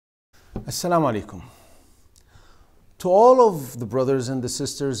Assalamu alaikum. To all of the brothers and the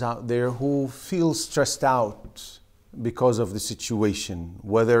sisters out there who feel stressed out because of the situation,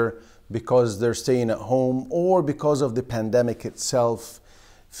 whether because they're staying at home or because of the pandemic itself,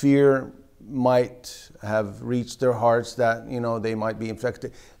 fear might have reached their hearts that, they might be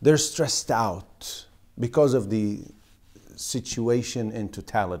infected. They're stressed out because of the situation in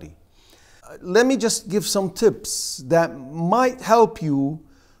totality. Let me just give some tips that might help you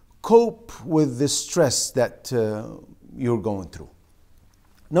cope with the stress that you're going through.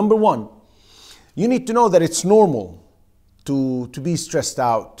 Number one, you need to know that it's normal to be stressed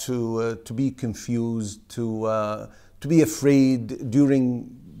out, to be confused, to be afraid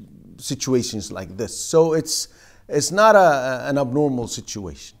during situations like this. So it's not an abnormal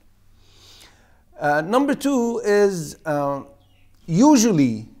situation. Number two is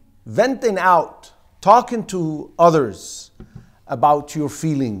usually venting out, talking to others about your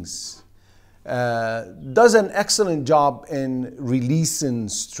feelings does an excellent job in releasing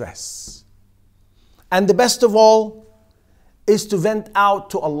stress. And the best of all is to vent out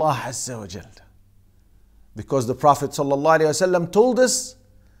to Allah Azza wa Jal. Because the Prophet ﷺ told us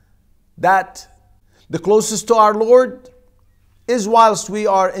that the closest to our Lord is whilst we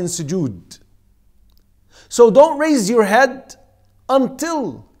are in sujood. So don't raise your head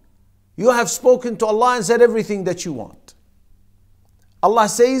until you have spoken to Allah and said everything that you want. Allah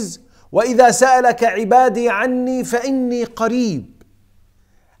says, وَإِذَا سَأَلَكَ عِبَادِي عَنِّي فَإِنِّي قَرِيبٌ.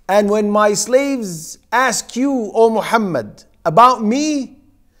 And when my slaves ask you, O Muhammad, about me,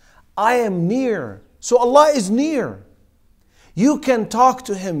 I am near. So Allah is near. You can talk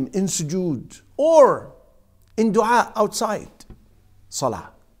to Him in sujood or in dua outside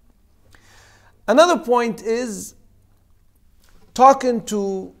salah. Another point is talking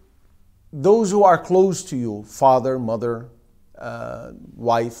to those who are close to you, father, mother,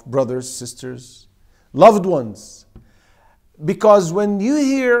 wife, brothers, sisters, loved ones. Because when you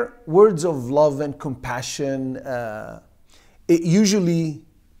hear words of love and compassion, it usually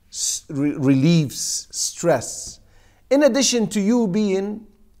relieves stress. In addition to you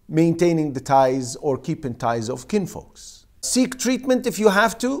maintaining the ties or keeping ties of kinfolks. Seek treatment if you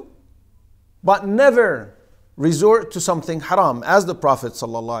have to, but never resort to something haram, as the Prophet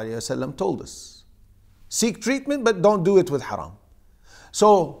ﷺ told us. Seek treatment, but don't do it with haram.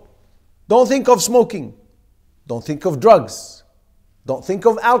 So, don't think of smoking. Don't think of drugs. Don't think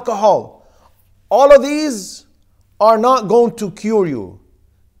of alcohol. All of these are not going to cure you.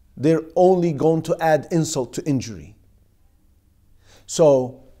 They're only going to add insult to injury.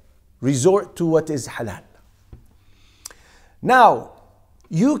 So, resort to what is halal. Now,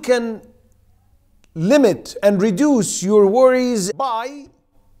 you can limit and reduce your worries by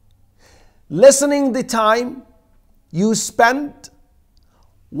lessening the time you spend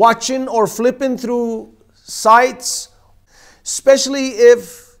watching or flipping through sites, especially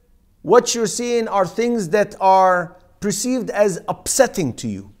if what you're seeing are things that are perceived as upsetting to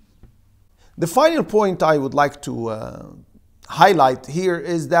you. The final point I would like to highlight here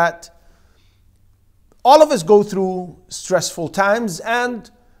is that all of us go through stressful times and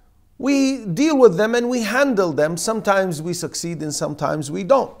we deal with them and we handle them. Sometimes we succeed and sometimes we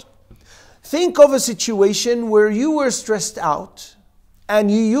don't. Think of a situation where you were stressed out and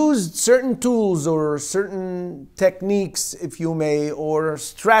you used certain tools or certain techniques, if you may, or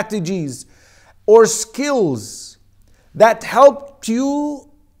strategies or skills that helped you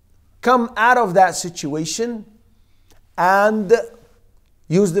come out of that situation and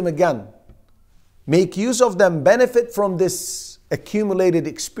use them again. Make use of them, benefit from this accumulated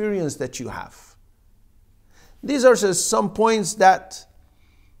experience that you have. These are just some points that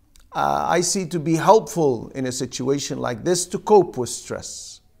I see to be helpful in a situation like this to cope with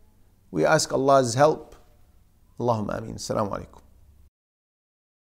stress. We ask Allah's help. Allahumma ameen. Assalamu alaikum.